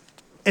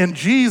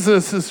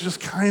Jesus is just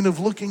kind of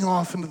looking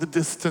off into the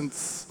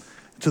distance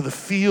to the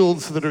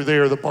fields that are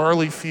there, the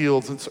barley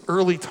fields. It's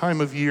early time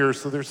of year,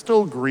 so they're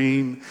still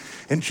green.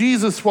 And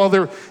Jesus, while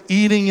they're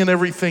eating and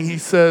everything, he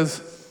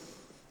says,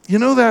 you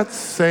know that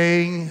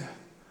saying,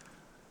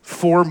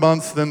 4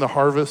 months, then the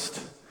harvest?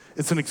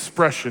 It's an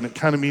expression. It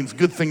kind of means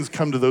good things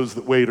come to those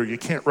that wait, or you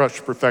can't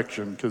rush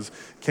perfection because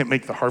you can't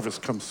make the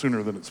harvest come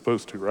sooner than it's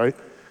supposed to, right?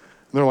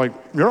 And they're like,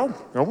 yeah,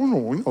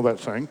 we know that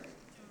saying.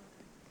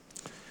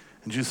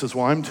 And Jesus says,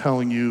 well, I'm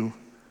telling you,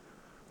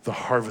 the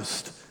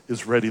harvest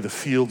is ready. The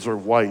fields are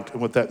white.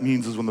 And what that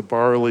means is when the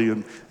barley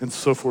and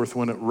so forth,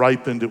 when it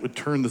ripened, it would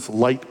turn this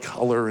light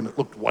color and it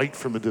looked white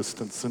from a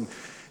distance. And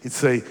he'd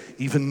say,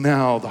 even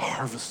now the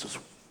harvest is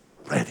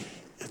ready.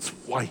 It's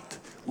white.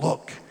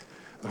 Look.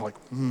 And they're like,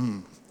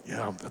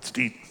 yeah, that's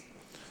deep.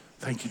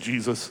 Thank you,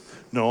 Jesus.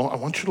 No, I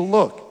want you to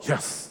look.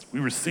 Yes, we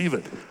receive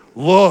it.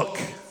 Look.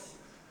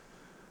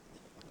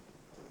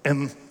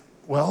 And,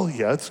 well,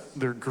 yeah,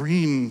 they're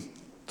green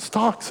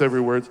stalks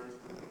everywhere.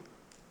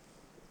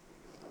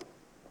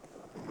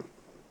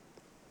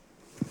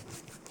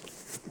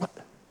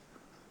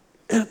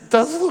 It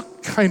does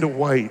look kind of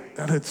white,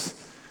 and it's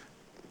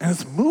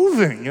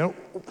moving, you know.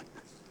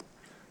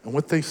 And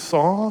what they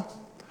saw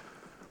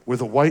were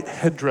the white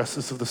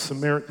headdresses of the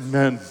Samaritan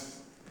men,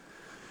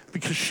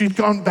 because she'd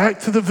gone back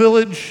to the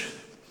village,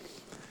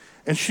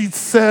 and she'd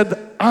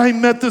said, I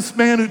met this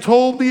man who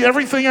told me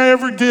everything I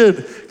ever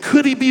did.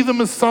 Could he be the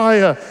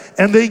Messiah?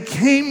 And they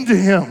came to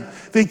him.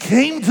 They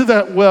came to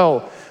that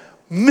well.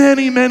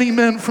 Many, many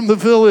men from the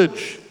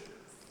village.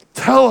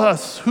 Tell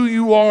us who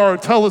you are.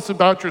 Tell us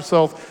about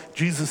yourself.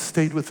 Jesus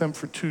stayed with them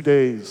for 2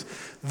 days.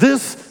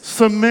 This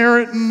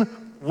Samaritan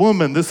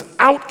woman, this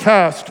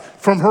outcast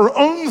from her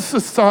own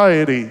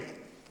society,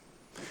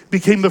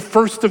 became the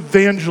first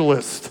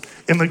evangelist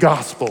in the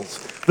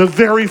Gospels. The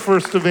very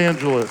first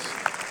evangelist.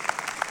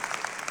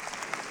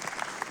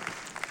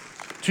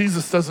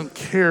 Jesus doesn't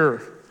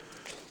care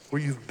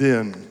where you've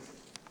been.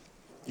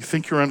 You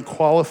think you're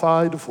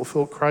unqualified to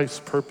fulfill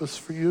Christ's purpose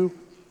for you?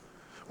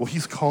 Well,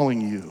 he's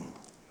calling you.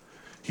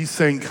 He's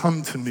saying,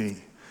 come to me.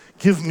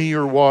 Give me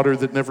your water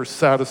that never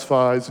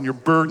satisfies, and your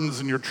burdens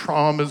and your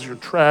traumas, your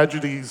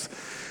tragedies,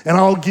 and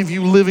I'll give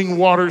you living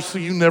water so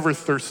you never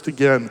thirst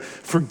again.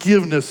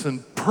 Forgiveness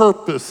and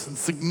purpose and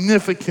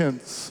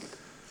significance.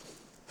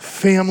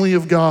 Family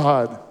of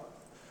God.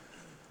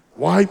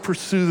 Why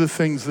pursue the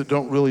things that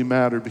don't really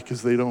matter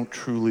because they don't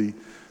truly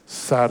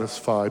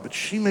satisfy? But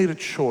she made a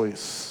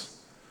choice,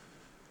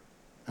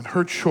 and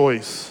her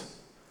choice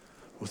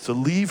was to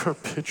leave her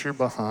pitcher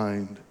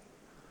behind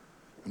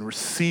and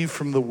receive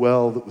from the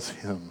well that was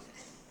him.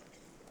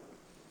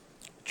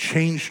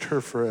 Changed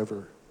her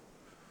forever.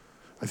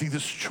 I think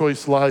this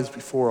choice lies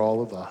before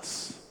all of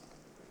us.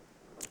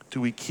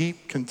 Do we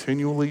keep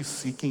continually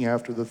seeking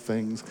after the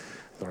things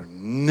that are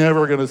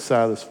never going to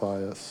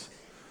satisfy us?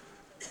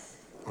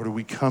 Or do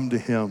we come to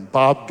him?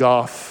 Bob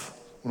Goff,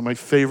 one of my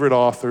favorite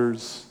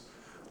authors,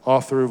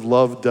 author of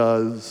Love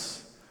Does,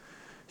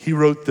 he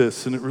wrote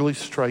this, and it really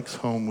strikes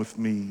home with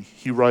me.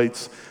 He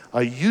writes,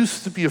 I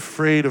used to be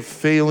afraid of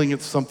failing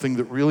at something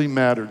that really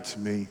mattered to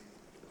me,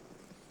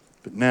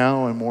 but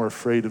now I'm more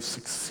afraid of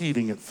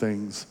succeeding at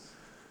things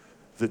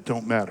that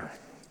don't matter.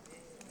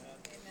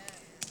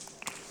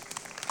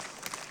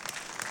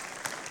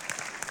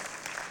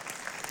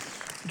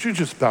 Would you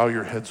just bow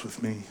your heads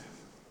with me?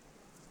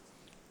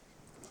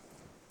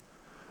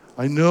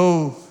 I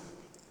know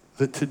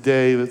that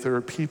today that there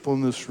are people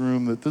in this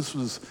room that this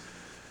was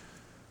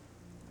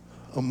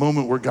a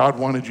moment where God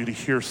wanted you to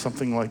hear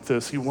something like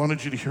this. He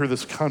wanted you to hear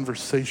this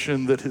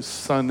conversation that his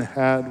son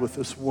had with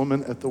this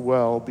woman at the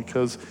well,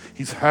 because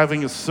he's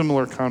having a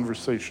similar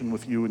conversation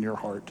with you in your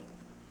heart.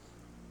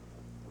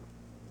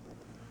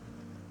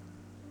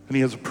 And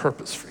he has a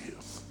purpose for you.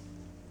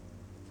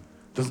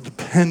 Doesn't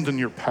depend on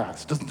your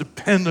past, doesn't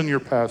depend on your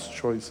past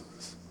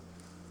choices.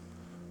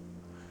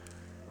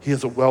 He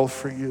has a well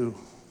for you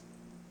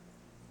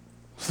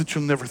so that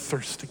you'll never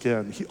thirst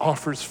again. He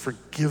offers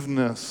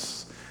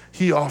forgiveness.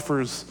 He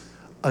offers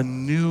a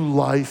new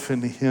life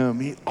in him.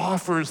 He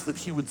offers that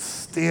he would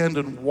stand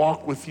and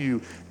walk with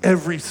you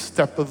every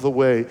step of the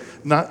way,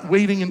 not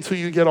waiting until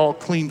you get all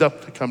cleaned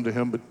up to come to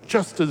him, but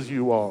just as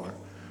you are,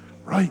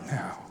 right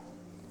now.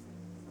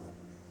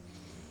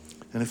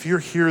 And if you're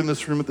here in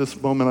this room at this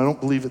moment, I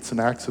don't believe it's an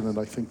accident.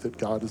 I think that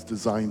God has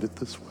designed it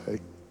this way,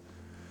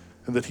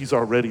 and that he's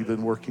already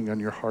been working on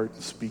your heart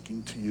and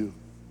speaking to you.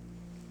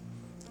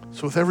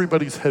 So with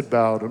everybody's head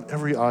bowed and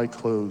every eye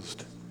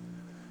closed,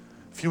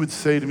 if you would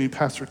say to me,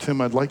 Pastor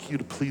Tim, I'd like you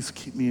to please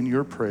keep me in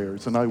your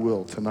prayers, and I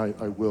will. Tonight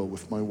I will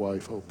with my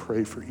wife. I'll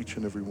pray for each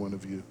and every one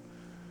of you.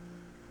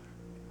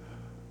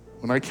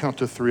 When I count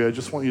to 3, I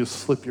just want you to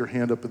slip your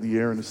hand up in the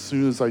air, and as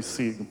soon as I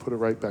see it, you can put it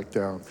right back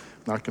down.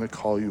 I'm not going to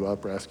call you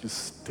up or ask you to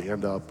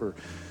stand up or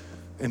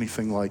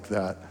anything like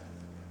that.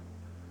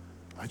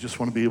 I just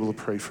want to be able to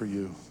pray for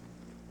you.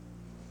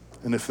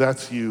 And if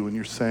that's you and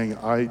you're saying,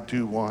 I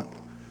do want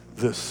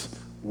this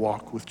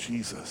walk with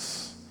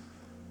Jesus,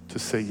 to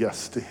say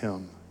yes to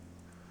him.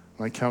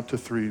 When I count to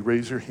 3,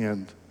 raise your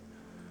hand.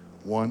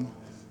 1,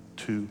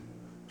 2,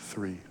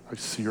 3. I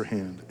see your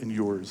hand, and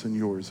yours, and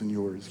yours, and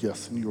yours.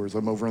 Yes, and yours.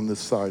 I'm over on this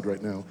side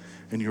right now,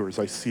 and yours.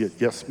 I see it.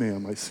 Yes,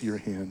 ma'am, I see your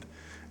hand,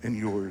 and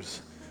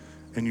yours,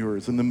 and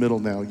yours. In the middle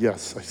now,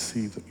 yes, I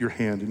see your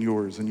hand, and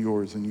yours, and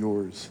yours, and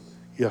yours.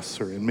 Yes,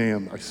 sir, and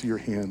ma'am, I see your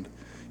hand.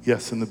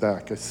 Yes, in the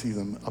back, I see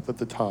them. Up at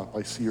the top,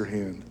 I see your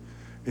hand,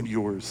 and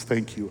yours.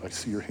 Thank you, I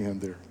see your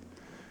hand there.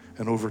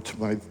 And over to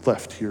my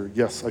left here,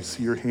 yes, I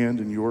see your hand,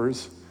 and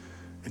yours,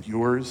 and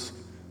yours.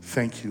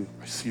 Thank you,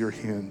 I see your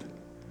hand,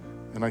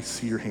 and I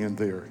see your hand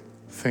there.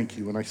 Thank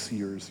you, and I see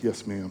yours.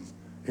 Yes, ma'am.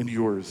 And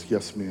yours.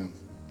 Yes, ma'am.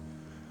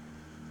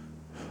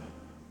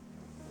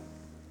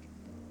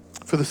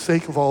 For the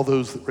sake of all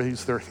those that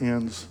raise their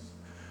hands,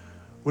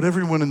 would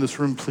everyone in this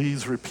room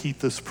please repeat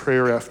this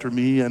prayer after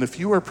me? And if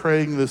you are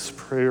praying this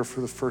prayer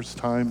for the first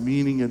time,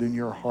 meaning it in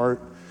your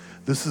heart,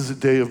 this is a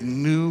day of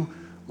new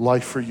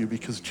life for you,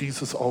 because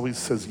Jesus always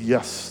says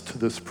yes to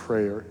this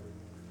prayer.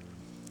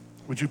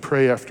 Would you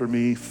pray after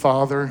me?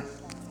 Father,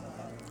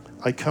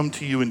 I come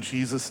to you in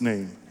Jesus'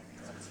 name.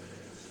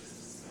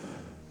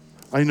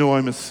 I know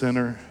I'm a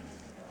sinner.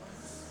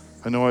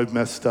 I know I've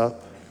messed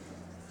up.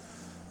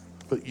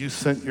 But you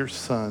sent your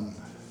son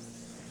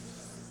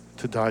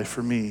to die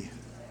for me.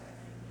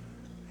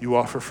 You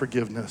offer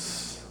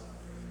forgiveness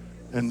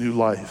and new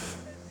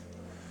life.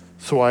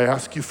 So I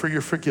ask you for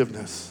your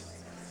forgiveness.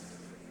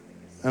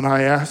 And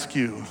I ask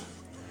you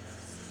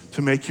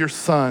to make your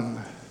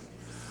son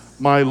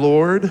my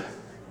Lord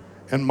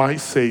and my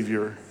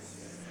Savior,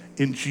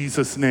 in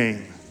Jesus'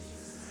 name.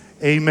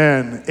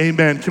 Amen.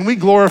 Amen. Can we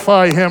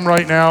glorify him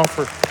right now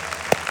for...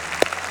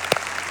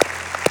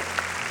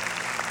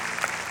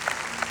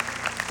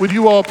 Would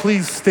you all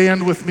please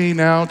stand with me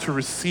now to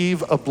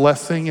receive a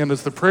blessing? And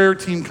as the prayer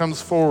team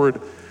comes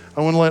forward,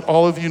 I want to let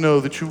all of you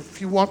know that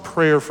if you want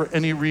prayer for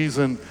any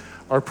reason,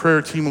 our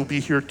prayer team will be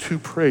here to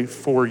pray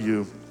for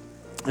you.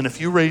 And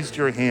if you raised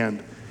your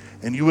hand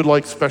and you would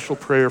like special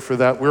prayer for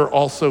that, we're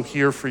also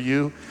here for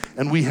you.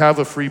 And we have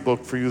a free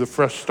book for you, The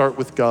Fresh Start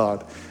with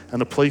God,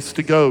 and a place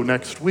to go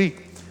next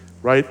week,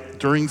 right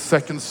during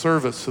second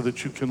service, so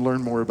that you can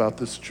learn more about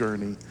this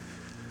journey.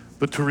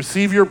 But to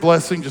receive your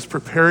blessing, just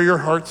prepare your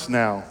hearts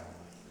now.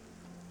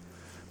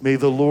 May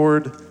the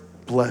Lord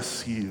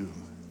bless you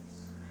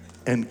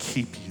and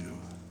keep you.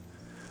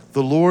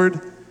 The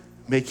Lord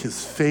make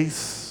his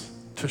face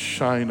to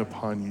shine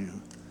upon you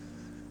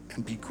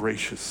and be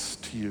gracious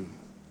to you.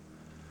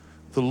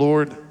 The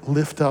Lord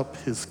lift up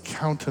his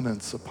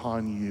countenance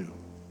upon you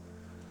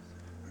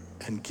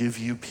and give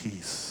you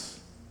peace.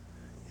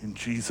 In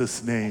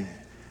Jesus' name,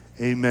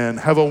 amen.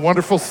 Have a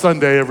wonderful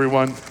Sunday,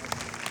 everyone.